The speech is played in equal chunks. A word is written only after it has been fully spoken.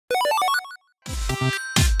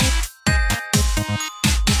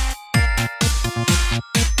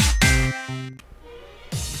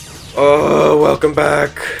Oh, welcome back.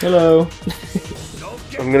 Hello.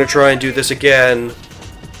 I'm gonna try and do this again.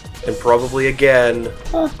 And probably again.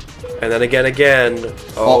 Huh. And then again.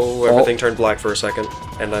 Oh, everything oh. turned black for a second.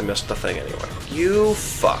 And I missed the thing anyway. You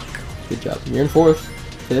fuck. Good job. You're in 4th,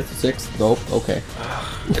 5th, 6th. Nope. Okay.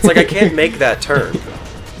 It's like I can't make that turn.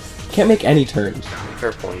 Can't make any turns.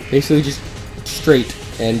 Fair point. Basically just straight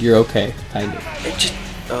and you're okay, kind of. It just...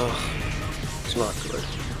 it's not good.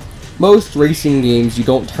 Most racing games, you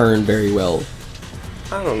don't turn very well.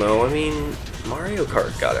 I don't know, I mean... Mario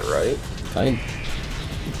Kart got it right.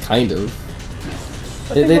 Kind of.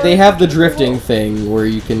 They have the drifting thing where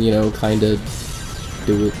you can, you know, kind of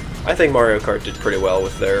do it. I think Mario Kart did pretty well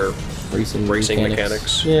with their Racing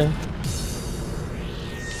mechanics. Yeah.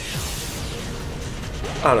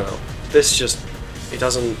 I don't know. This just... It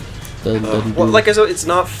doesn't... Doesn't well, like I said, it's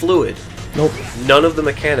not fluid. Nope. None of the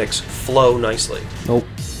mechanics flow nicely. Nope.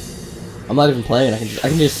 I'm not even playing. I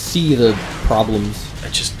can just see the problems.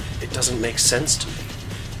 It doesn't make sense to me.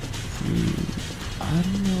 I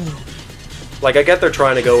don't know. Like, I get they're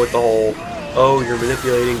trying to go with the whole, oh, you're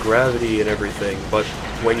manipulating gravity and everything, but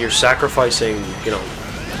when you're sacrificing, you know,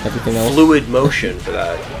 everything else, fluid motion for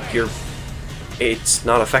that, it's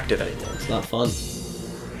not effective anymore. It's not fun.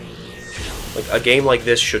 Like, a game like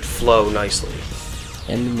this should flow nicely.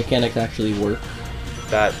 And the mechanics actually work.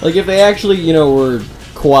 Like, if they actually, you know, were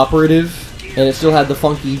cooperative, and it still had the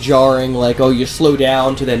funky jarring, like, oh, you slow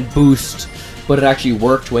down to then boost, but it actually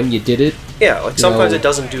worked when you did it. Yeah, like, sometimes it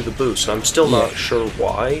doesn't do the boost, and I'm still not sure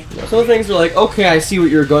why. Yeah, some things are like, okay, I see what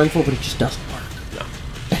you're going for, but it just doesn't work. No.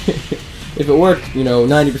 If it worked, you know,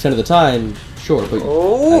 90% of the time, sure, but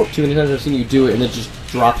too many times I've seen you do it, and it just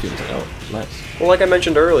drops you. It's like, oh, nice. Well, like I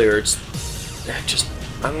mentioned earlier, it's just,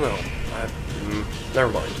 I don't know.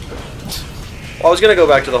 Never mind. Well, I was gonna go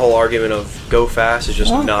back to the whole argument of go fast is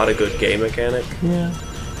just not a good game mechanic. Yeah.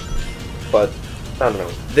 But, I don't know.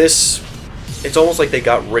 This, it's almost like they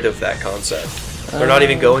got rid of that concept. They're not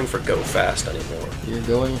even going for go fast anymore. You're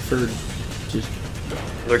going for just...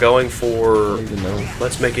 They're going for, I don't even know.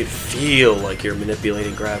 Let's make it feel like you're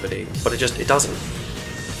manipulating gravity. But it doesn't.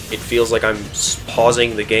 It feels like I'm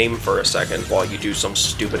pausing the game for a second while you do some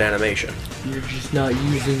stupid animation. You're just not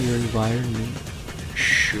using your environment.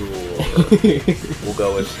 Sure. We'll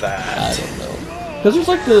go with that. I don't know. Because there's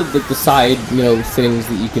like the side, you know, things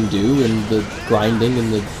that you can do, and the grinding,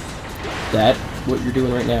 and what you're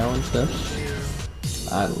doing right now and stuff.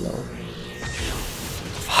 I don't know.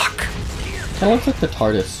 Fuck. Kind of looks like the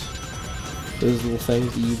TARDIS. Those little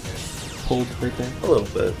things that you pulled right there. A little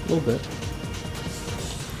bit. A little bit.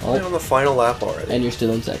 I'm on the final lap already. And you're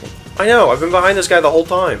still in 2nd. I know, I've been behind this guy the whole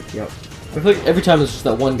time. Yep. I feel like every time there's just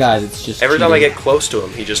that one guy that's just every cheating. time I get close to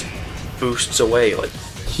him, he just boosts away, like...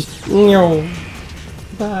 No.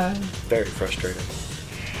 Bye. Very frustrating.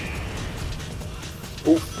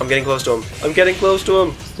 Ooh, I'm getting close to him. I'm getting close to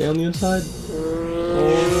him! Stay on the inside.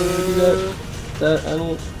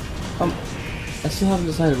 Oh, I still haven't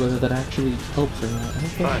decided whether that actually helps or not. I don't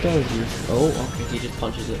think it does. Oh, okay, he just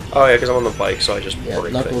punches it. Oh yeah, because I'm on the bike, so I just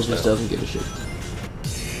break Knuckles things just down. doesn't give a shit.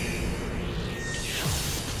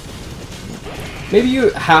 Maybe you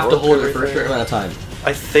have to hold it for a certain amount of time.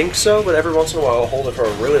 I think so, but every once in a while I'll hold it for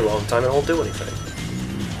a really long time and it won't do anything.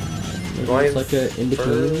 Maybe it's like a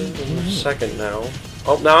in-between? Second now.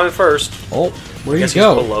 Oh, now I'm first. Oh, where you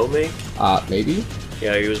go? He's below me? Maybe?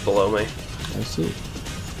 Yeah, he was below me. I see.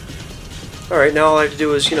 Alright, now all I have to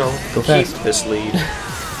do is, you know, go keep fast. this lead.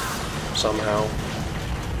 Somehow.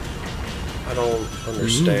 I don't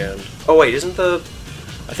understand. Oh wait, isn't the...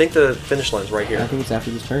 I think the finish line's right here. I think it's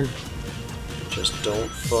after this turn. Just don't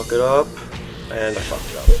fuck it up. And I fucked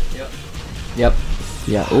it up. Yep.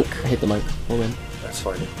 Yeah. Oh, I hit the mic. Hold on. That's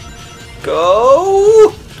fine.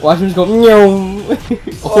 Go! Watch him just go. No.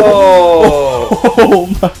 Oh! Oh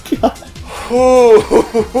my god.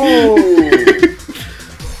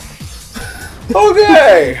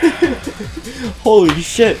 Okay! Holy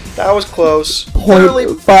shit. That was close.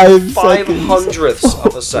 0.5 hundredths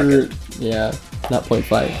of a second. Yeah, not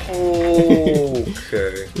 0.5.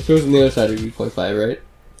 Okay. If it was on the other side, it would be 0.5, right?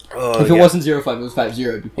 If it wasn't 0.5, it was 5.0,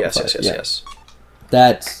 it'd be 0.5. Yes.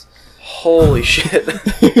 That's... Holy shit.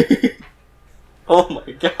 Oh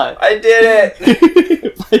my god. I did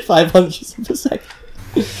it! By 500ths of a second.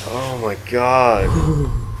 Oh my god.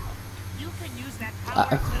 You can use that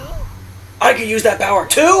power too? I can use that power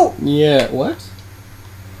too? Yeah, what?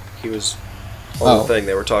 He was on the thing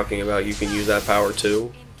they were talking about. You can use that power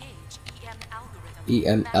too.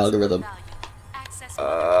 EM algorithm.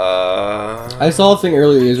 I saw a thing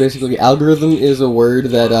earlier. Is basically algorithm is a word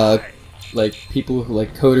that like people who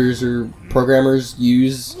like coders or programmers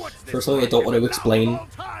use for something they don't want to explain.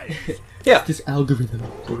 Yeah. This algorithm.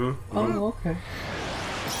 Mm-hmm. Oh, okay.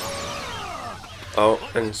 Oh,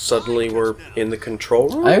 and suddenly we're in the control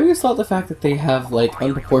room? I always thought the fact that they have like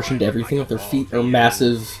unproportioned everything, like their feet are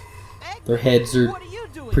massive, their heads are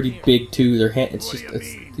pretty big too, their hand it's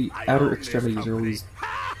the outer extremities are always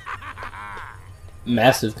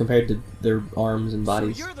massive compared to their arms and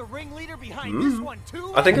bodies. You're the ringleader behind this one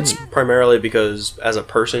too? I think it's primarily because as a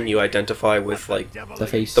person you identify with like The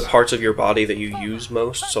face. the parts of your body that you use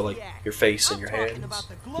most, so like your face and your hands.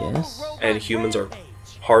 Yes. And humans are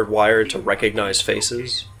hardwired to recognize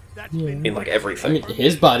faces in like I everything. mean,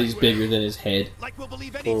 his body's bigger than his head.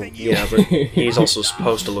 Well, yeah, but he's also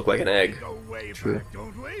supposed to look like an egg. True.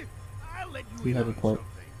 You have a point.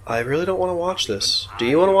 I really don't want to watch this. Do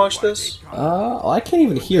you want to watch this? I can't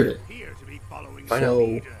even hear it. I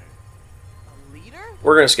know. So,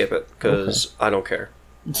 We're gonna skip it because I don't care.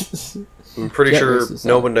 I'm pretty Jet sure races,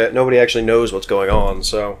 nobody actually knows what's going on.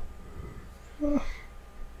 So.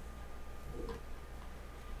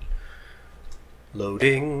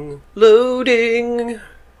 Loading, loading.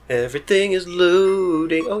 Everything is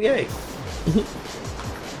loading. Oh yay!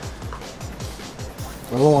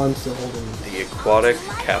 oh, I'm still holding it. The aquatic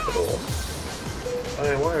capital.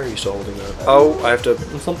 Why are you still holding that? Oh, I have to.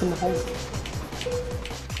 There's something to hold.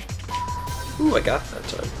 Ooh, I got that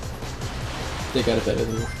time. They got it better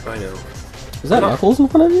than you. I know. Is that Knuckles in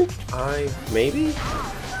front of you? Maybe.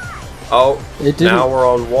 Oh, It didn't. now we're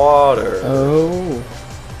on water. Oh.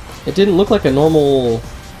 It didn't look like a normal.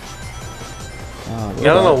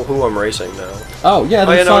 Yeah, I don't know who I'm racing now. Oh yeah,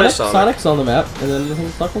 Oh, yeah, there's no, it is Sonic. Sonic. Sonic's on the map, and then I think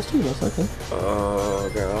it's Knuckles too, most likely.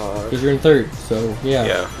 Oh god. Because you're in third, so yeah.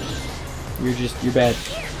 Yeah, You're bad.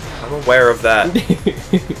 I'm aware of that,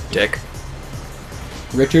 Dick.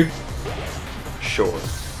 Richard. Sure.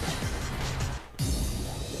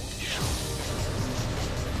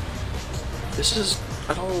 This is.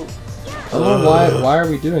 I don't know Why are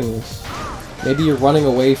we doing this? Maybe you're running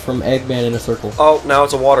away from Eggman in a circle. Oh, now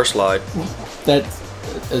it's a water slide. That's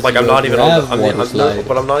Like I'm not even on the. slide.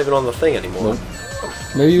 But I'm not even on the thing anymore. Nope.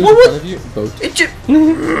 Maybe it was in front of you. Boat. It just.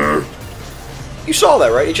 You saw that,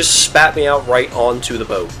 right? It just spat me out right onto the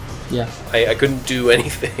boat. Yeah. I couldn't do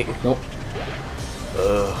anything. Nope.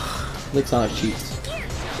 Ugh. Like Sonic cheats.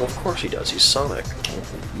 Well, of course he does. He's Sonic.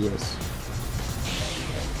 Yes.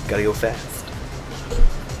 Gotta go fast.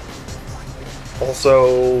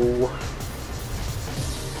 Also,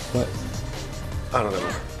 What? I don't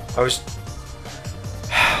know. I was.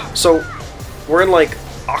 So, we're in like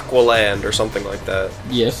Aqualand or something like that.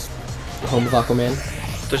 Yes. Home of Aquaman.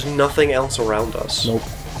 There's nothing else around us. Nope.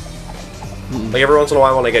 Like every once in a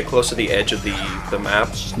while when I get close to the edge of the map,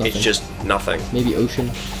 nothing. it's just nothing. Maybe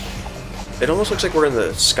ocean. It almost looks like we're in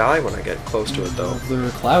the sky when I get close to it though. There are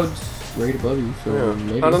clouds right above you, so Yeah.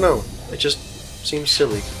 maybe. I don't know. It just seems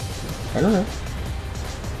silly. I don't know.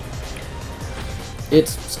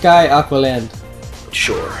 It's Sky Aqualand.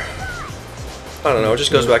 Sure. I don't know, it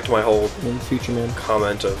just goes back to my whole In Future Man.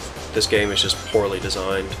 comment of this game is just poorly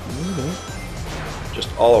designed. Okay. Just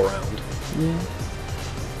all around. Yeah.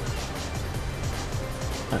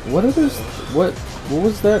 What are those? What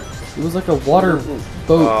was that? It was like a water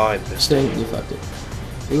boat Oh, I missed thing. it. You fucked it.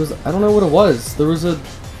 It was. I don't know what it was. There was a.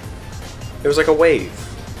 It was like a wave.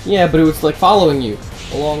 Yeah, but it was like following you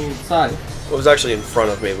along the side. It was actually in front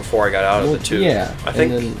of me before I got out of the tube. Yeah. I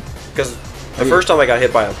think and then, because the first time I got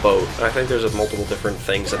hit by a boat, and I think there's multiple different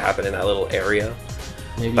things that happen in that little area.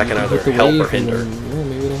 maybe that can you either hit the help or wave and hinder. then- yeah,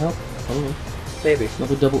 maybe it'll help. I don't know. Maybe.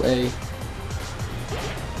 Another double A.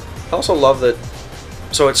 I also love that.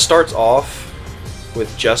 So it starts off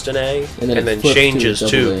with just an A, And then it flips to changes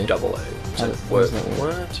double to A. double A. It's How like, does what? that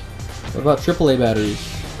work? What? What about AAA batteries?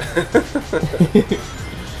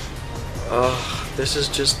 This is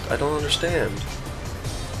just. I don't understand.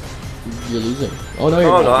 You're losing. Oh no, you're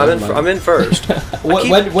Oh not. no, Never mind. I'm in first.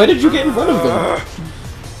 When did you get in front of them?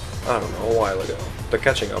 I don't know, a while ago. They're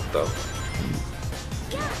catching up though.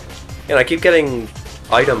 And I keep getting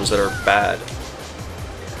items that are bad.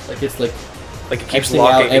 Like it's like. Like it keeps Xing out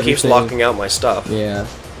locking. It keeps everything. locking out my stuff. Yeah.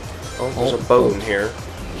 Oh, there's a boat in here.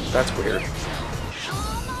 That's weird.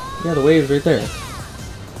 Yeah, the wave's right there.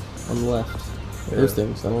 On the left. Yeah. Those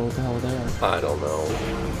things. I don't know what the hell they are. I don't know.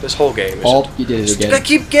 This whole game is. Oh, you did it again. I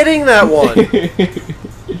keep getting that one.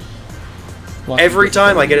 Every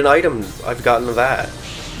time I get an item, I've gotten that.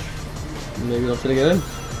 Maybe I'll try to get in.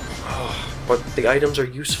 But the items are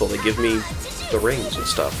useful. They give me the rings and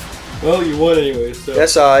stuff. Well, you won anyway, so.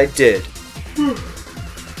 Yes, I did.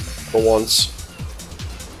 For once.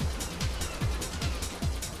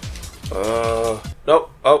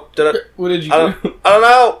 Nope. Oh, did it? What did you I do? don't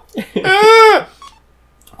know. Ah!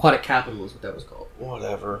 Aquatic Capital is what that was called.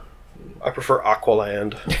 Whatever. I prefer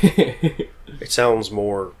Aqualand. It sounds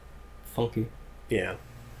more... Funky. Yeah.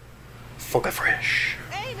 Funky fresh.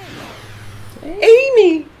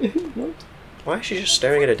 Amy! What? Why is she just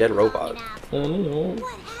staring at a dead robot? I don't know.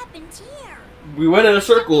 What happened here? We went in a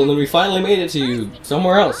circle and then we finally made it to you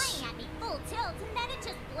somewhere else. Had me full tilt and then it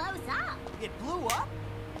just blows up. It blew up?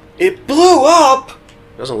 It blew up!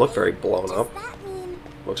 Doesn't look very blown Does up. that mean...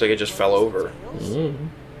 Looks like it just fell over.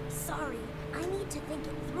 Sorry, I need to think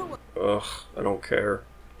it through. Ugh, I don't care.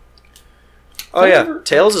 Oh yeah,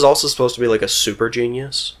 Tails is also supposed to be like a super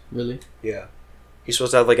genius. Really? Yeah. He's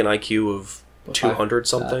supposed to have like an IQ of 200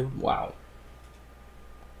 something. Wow.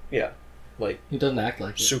 Yeah. Like, He doesn't act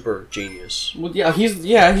like it. super genius. Well, yeah,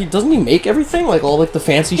 he doesn't he make everything? Like all like the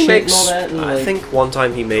fancy He shit makes, and all that? And, I like... think one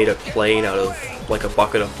time he made a plane out of like a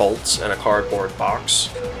bucket of bolts and a cardboard box.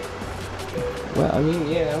 Well, I mean,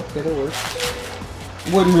 yeah, okay, that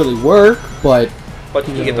works. Wouldn't really work, but... But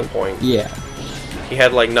you get the point. Yeah. He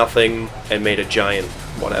had like nothing and made a giant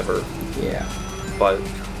whatever. Yeah. But,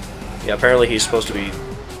 yeah, apparently he's supposed to be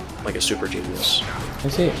like a super genius. I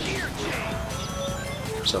see.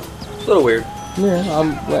 So, a little weird. Yeah,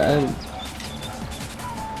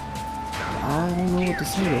 I don't know what to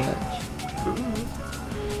say to that.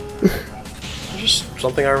 Just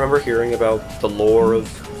something I remember hearing about the lore of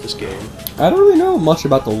this game. I don't really know much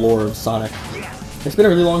about the lore of Sonic. It's been a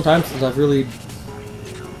really long time since I've really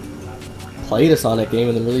played a Sonic game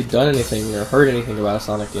and then really done anything or heard anything about a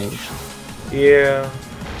Sonic game. Yeah.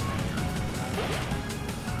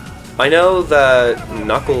 I know that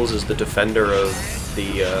Knuckles is the defender of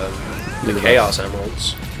the Chaos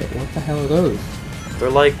Emeralds. Okay, what the hell are those? They're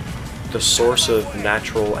like the source of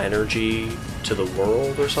natural energy to the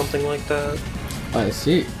world or something like that. I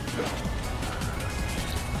see.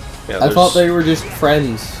 Yeah, I thought they were just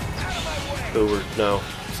friends. No.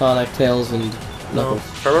 Sonic, Tails, and No. Knuckles.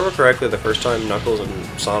 If I remember correctly, the first time Knuckles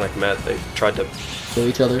and Sonic met, they tried to... Kill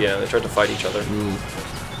each other? Yeah, they tried to fight each other.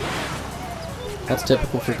 That's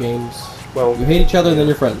typical for games. Well, You hate each other and then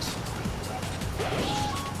you're friends.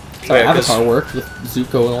 That's how yeah, 'cause- Avatar worked with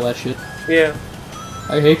Zuko and all that shit. yeah.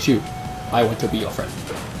 I hate you. I want to be your friend.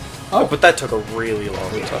 Oh, but that took a really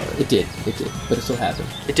long time. It did, but it still happened.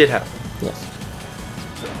 It did happen. Yes.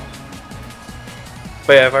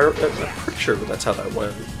 But yeah, I'm pretty sure that's how that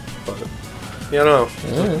went. But yeah, I don't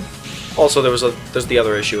know. Alright. Also, there's the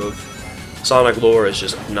other issue of Sonic lore is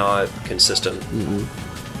just not consistent.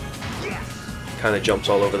 Kind of jumps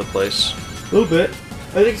all over the place. A little bit.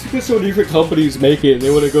 I think it's because so many different companies make it and they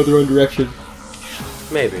want to go their own direction.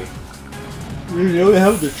 Maybe. You know they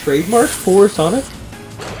have the trademark for Sonic?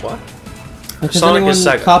 What? Like, Sonic is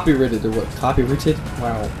Sega. Copyrighted or what? Copyrighted?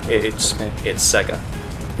 Wow. It's Okay. it's Sega.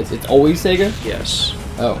 It's always Sega? Yes.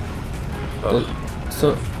 Oh. Oh.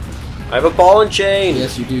 So, I have a ball and chain.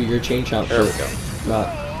 yes, you do. You're a chain shop. There we go. But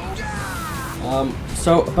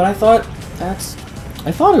I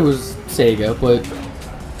thought it was Sega,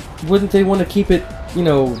 but wouldn't they want to keep it, you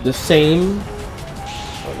know, the same?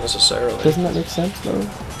 Not necessarily. Doesn't that make sense, though?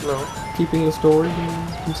 No. Keeping the story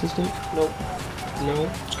consistent? Nope. No.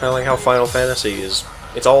 It's kind of like how Final Fantasy is.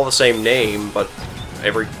 It's all the same name, but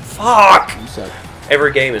fuck. You suck.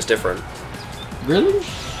 Every game is different. Really?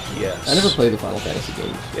 Yes. I never played the Final Fantasy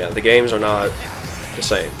games. Yeah, the games are not the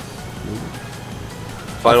same.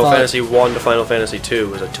 Final thought- Fantasy 1 to Final Fantasy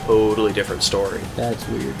 2 is a totally different story, That's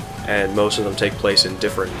weird. and most of them take place in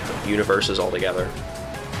different universes altogether.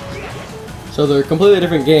 So they're completely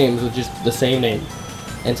different games with just the same name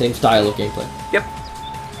and same style of gameplay. Yep.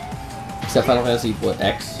 Except Final Fantasy, what,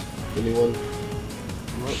 X? The new one?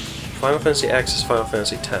 Final Fantasy X is Final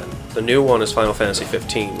Fantasy X. The new one is Final Fantasy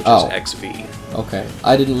 15, which Oh. is XV. Okay.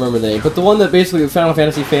 I didn't remember the name. But the one that basically Final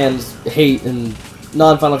Fantasy fans hate and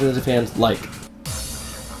non-Final Fantasy fans like.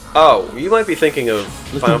 Oh, you might be thinking of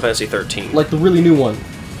Like Final the- Fantasy 13. Like the really new one.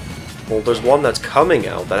 Well, there's one that's coming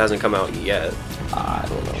out that hasn't come out yet, I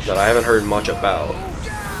don't know. that I haven't heard much about.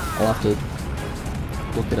 I'll have to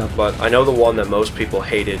look it up. But I know the one that most people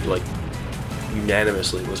hated, like,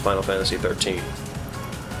 unanimously was Final Fantasy 13.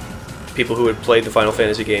 People who had played the Final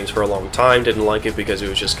Fantasy games for a long time didn't like it because it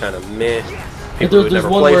was just kind of meh. People who had There's never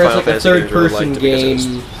one played where it's Final like a Fantasy games really third-person liked it because it was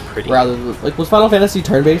game, pretty. rather than, like, was Final Fantasy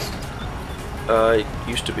turn-based? It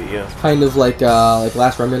used to be, yeah. Kind of like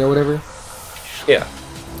Last Remnant or whatever? Yeah.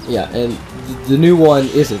 Yeah, and the new one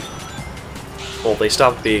isn't. Well, they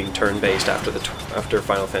stopped being turn-based after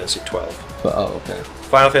Final Fantasy 12. But, oh, okay.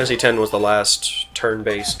 Final Fantasy X was the last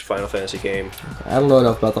turn-based Final Fantasy game. I don't know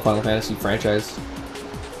enough about the Final Fantasy franchise.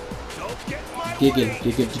 Giggin.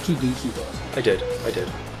 Did you lose you? I did.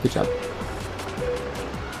 Good job.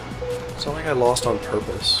 It's not like I lost on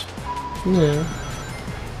purpose. Yeah.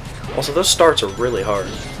 Also, those starts are really hard.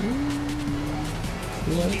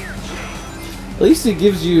 Yeah. At least it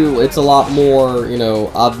gives you, it's a lot more, you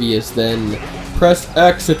know, obvious than press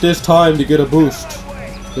X at this time to get a boost.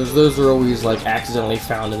 Because those are always, like, accidentally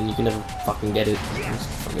found and you can never fucking get it.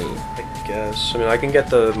 For me. I guess. I mean, I can get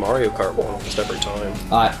the Mario Kart one almost every time.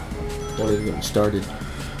 Don't even get me started.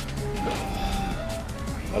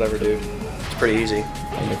 Whatever, dude. It's pretty easy.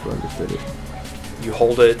 I never understood it. You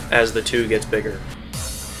hold it as the 2 gets bigger.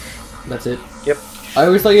 That's it? Yep. I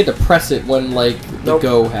always thought you had to press it when, like, the Nope.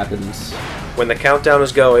 go happens. When the countdown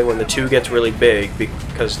is going, when the 2 gets really big,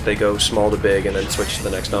 because they go small to big and then switch to the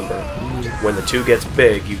next number. When the 2 gets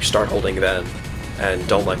big, you start holding then, and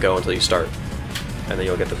don't let go until you start, and then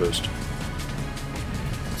you'll get the boost.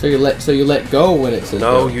 So you let go when it says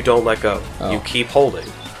No, go. you don't let go. Oh. You keep holding,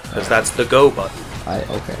 because that's the go button.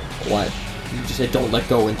 Okay. Why? You just said don't let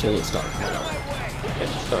go until it starts.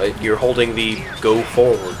 You're holding the go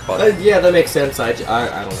forward button. Yeah, that makes sense. I don't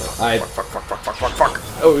know. Fuck.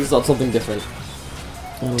 Oh, it's on something different.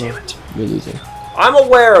 Damn it. You're losing. I'm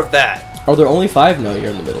aware of that. Oh, there are only 5? No,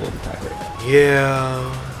 you're in the middle of the pack right now.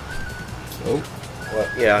 Yeah. So, What?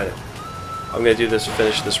 Yeah, I know. I'm gonna do this to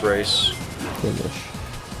finish this race. finish.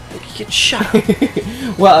 Get shot.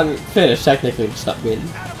 Well, I mean, finish, technically, just not win.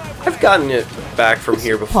 I've gotten it back from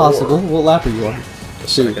here before. Possible. What lap are you on? The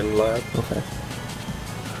second lap. Okay.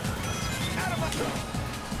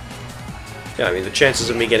 Yeah, I mean, the chances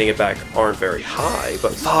of me getting it back aren't very high,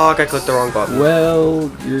 but fuck, I clicked the wrong button.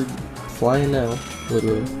 Well, you're flying now.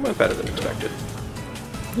 Literally. Went better than expected.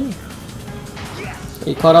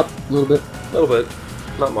 You caught up a little bit. A little bit.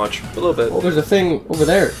 Not much, but a little bit. Well, there's a thing over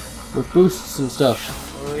there with boosts and stuff.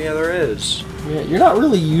 Oh, yeah, there is. Yeah, you're not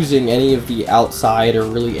really using any of the outside or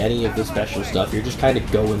really any of the special stuff. You're just kind of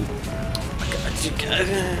going.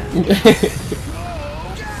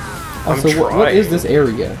 I'm So what trying. is this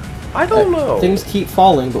area? I don't know. Things keep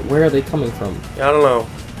falling, but where are they coming from? Yeah, I don't know.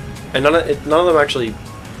 And none of them actually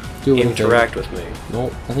Do anything. interact with me. No,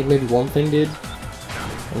 I think maybe one thing did.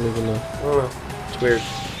 I don't even know. I don't know. It's weird.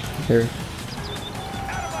 Here.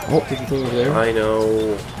 Oh, there's a thing over there. I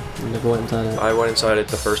know. I'm gonna go inside it. I went inside it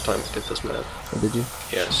the first time I did this map. Oh, did you?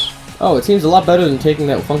 Yes. Oh, it seems a lot better than taking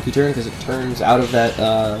that funky turn because it turns out of that,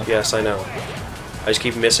 Yes, I know. I just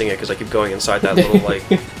keep missing it because I keep going inside that little, like,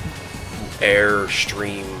 air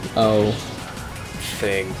stream Oh,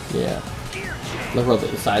 thing. yeah. Look how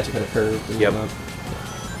the sides are kind of curved. And Yep. whatnot.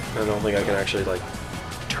 I don't think I can actually, like,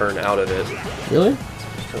 turn out of it. Really?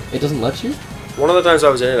 It doesn't let you? One of the times I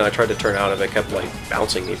was in it and I tried to turn out of it, it kept, like,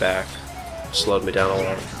 bouncing me back. Slowed me down a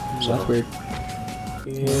lot. So, That's weird.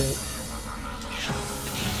 yeah.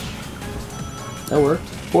 That worked.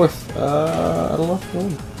 Fourth. I don't know.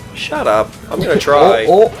 Oh. Shut up. I'm gonna try.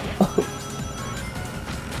 Oh,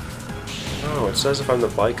 Oh, it says if I'm the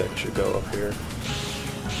bike, I should go up here.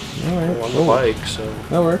 Alright. Oh, I'm the bike, so...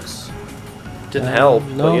 That works. Didn't help,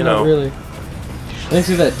 No, but you know. not really. I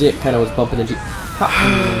think that dick kind of was bumping into you.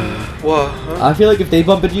 What? Huh? I feel like if they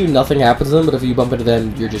bump into you, nothing happens to them, but if you bump into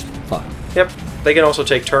them, you're just fucked. Yep. They can also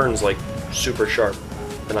take turns, like, super sharp.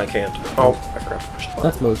 And I can't. Oh, I forgot to push the button.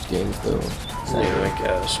 That's most games, though. Yeah, I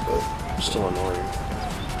guess, but still annoying.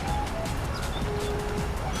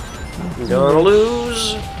 Gonna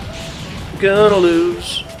lose. Gonna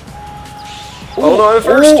lose. Hold on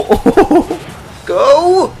first. Oh.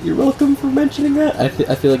 Go! You're welcome for mentioning that. I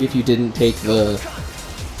feel like if you didn't take the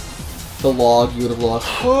log, you would have lost.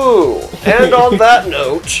 Whew. And on that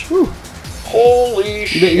note, holy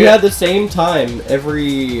shit. You had the same time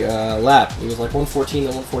every lap. It was like 114,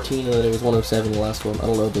 then 114, and then it was 107 the last one. I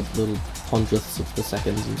don't know the little hundredths of the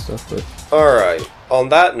seconds and stuff, but... Alright, on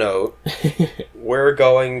that note, we're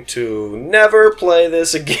going to never play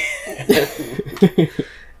this again.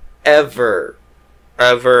 Ever.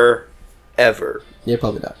 Ever. Ever. Yeah,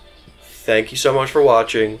 probably not. Thank you so much for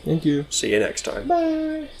watching. Thank you. See you next time.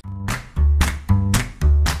 Bye.